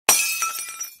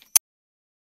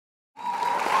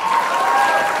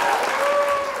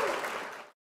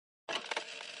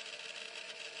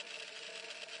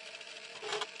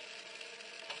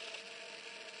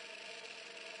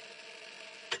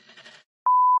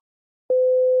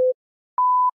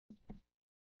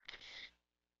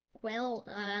Well,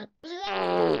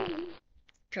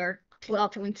 Kurt,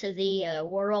 welcome to the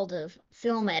world of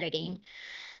film editing.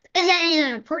 And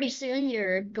then pretty soon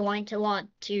you're going to want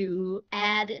to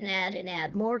add and add and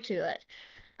add more to it.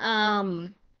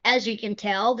 Um, as you can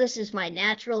tell, this is my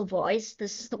natural voice.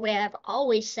 This is the way I've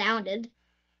always sounded.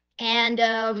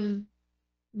 And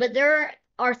but there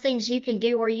are things you can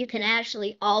do where you can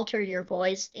actually alter your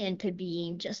voice into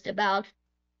being just about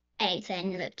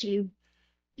anything that you'd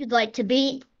like to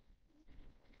be.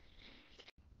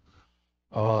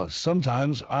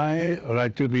 Sometimes I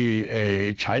like to be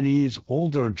a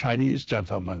older Chinese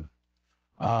gentleman.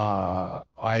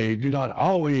 I do not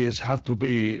always have to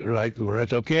be like a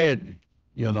little kid,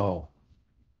 you know.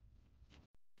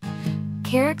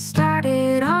 Kirk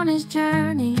started on his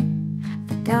journey,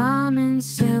 a dumb and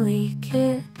silly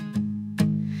kid.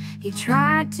 He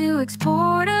tried to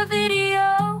export a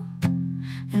video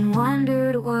and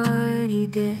wondered what he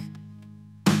did.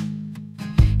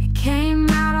 It came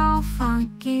out all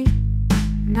funky,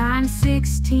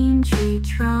 916 tree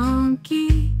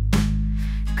trunky.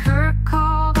 Kirk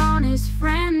called on his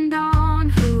friend Don,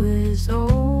 who is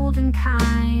old and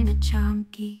kinda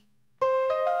chunky.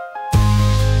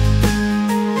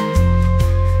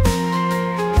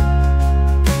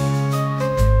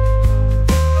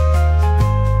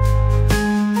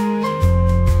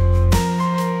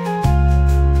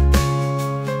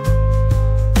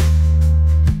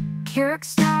 Kirk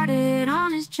started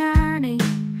on his journey,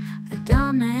 a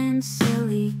dumb and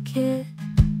silly kid.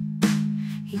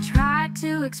 He tried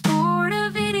to export a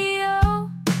video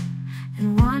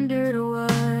and wondered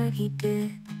what he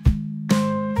did.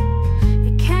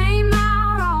 It came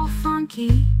out all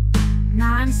funky,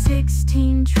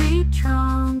 916 tree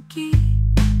trunky.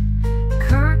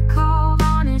 Kirk called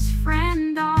on his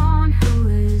friend Don, who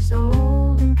is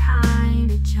old and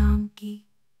kinda chunky.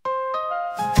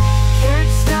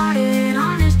 Kirk started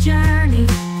on his journey,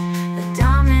 a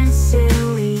dumb and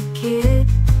silly kid.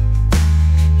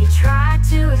 He tried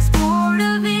to export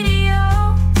a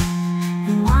video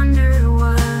and wondered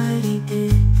what he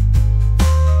did.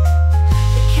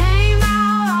 It came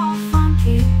out all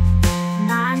funky,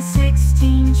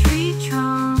 916 tree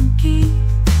trunky.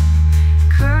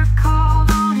 Kirk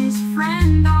called on his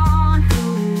friend Don,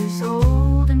 who is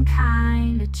old and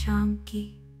kinda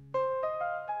chunky.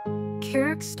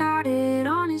 Kirk started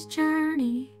on his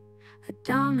journey, a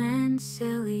dumb and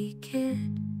silly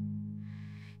kid.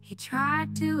 He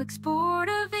tried to export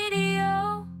a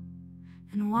video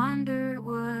and wondered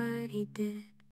what he did.